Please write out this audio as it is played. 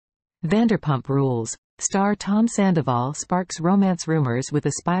Vanderpump Rules. Star Tom Sandoval sparks romance rumors with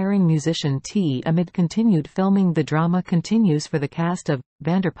aspiring musician Tii amid continued filming. The drama continues for the cast of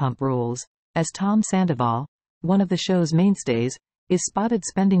Vanderpump Rules, as Tom Sandoval, one of the show's mainstays, is spotted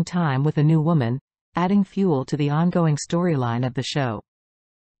spending time with a new woman, adding fuel to the ongoing storyline of the show.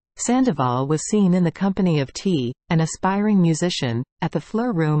 Sandoval was seen in the company of Tii, an aspiring musician, at the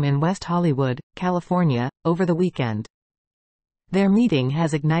Fleur Room in West Hollywood, California, over the weekend. Their meeting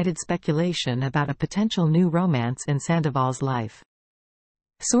has ignited speculation about a potential new romance in Sandoval's life.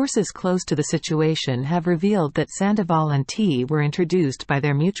 Sources close to the situation have revealed that Sandoval and Tii were introduced by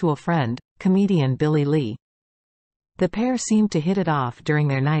their mutual friend, comedian Billie Lee. The pair seemed to hit it off during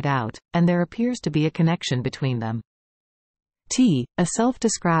their night out, and there appears to be a connection between them. Tii, a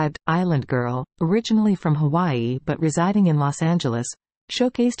self-described island girl, originally from Hawaii but residing in Los Angeles,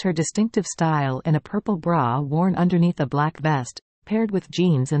 showcased her distinctive style in a purple bra worn underneath a black vest, paired with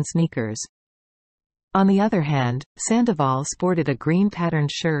jeans and sneakers. On the other hand, Sandoval sported a green patterned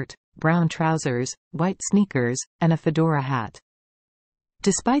shirt, brown trousers, white sneakers, and a fedora hat.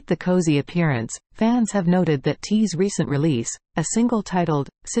 Despite the cozy appearance, fans have noted that Tii's recent release, a single titled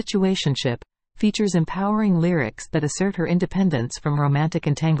Situationship, features empowering lyrics that assert her independence from romantic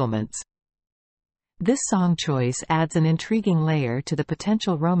entanglements. This song choice adds an intriguing layer to the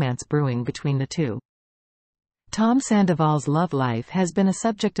potential romance brewing between the two. Tom Sandoval's love life has been a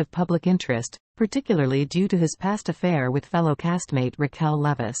subject of public interest, particularly due to his past affair with fellow castmate Raquel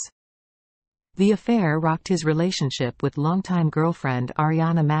Leviss. The affair rocked his relationship with longtime girlfriend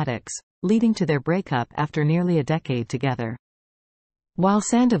Ariana Madix, leading to their breakup after nearly a decade together. While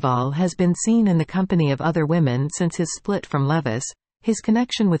Sandoval has been seen in the company of other women since his split from Leviss, his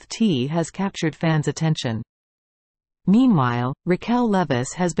connection with Tii has captured fans' attention. Meanwhile, Raquel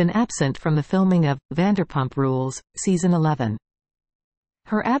Leviss has been absent from the filming of Vanderpump Rules, Season 11.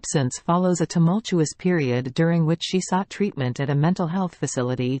 Her absence follows a tumultuous period during which she sought treatment at a mental health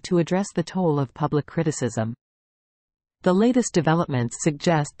facility to address the toll of public criticism. The latest developments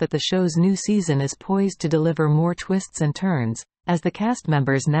suggest that the show's new season is poised to deliver more twists and turns, as the cast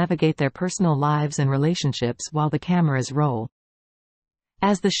members navigate their personal lives and relationships while the cameras roll.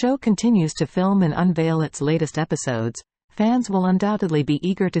 As the show continues to film and unveil its latest episodes, fans will undoubtedly be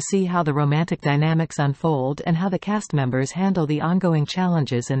eager to see how the romantic dynamics unfold and how the cast members handle the ongoing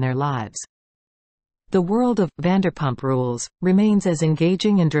challenges in their lives. The world of Vanderpump Rules remains as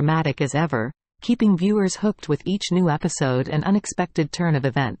engaging and dramatic as ever, keeping viewers hooked with each new episode and unexpected turn of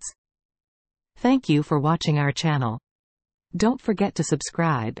events. Thank you for watching our channel. Don't forget to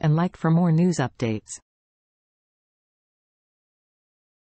subscribe and like for more news updates.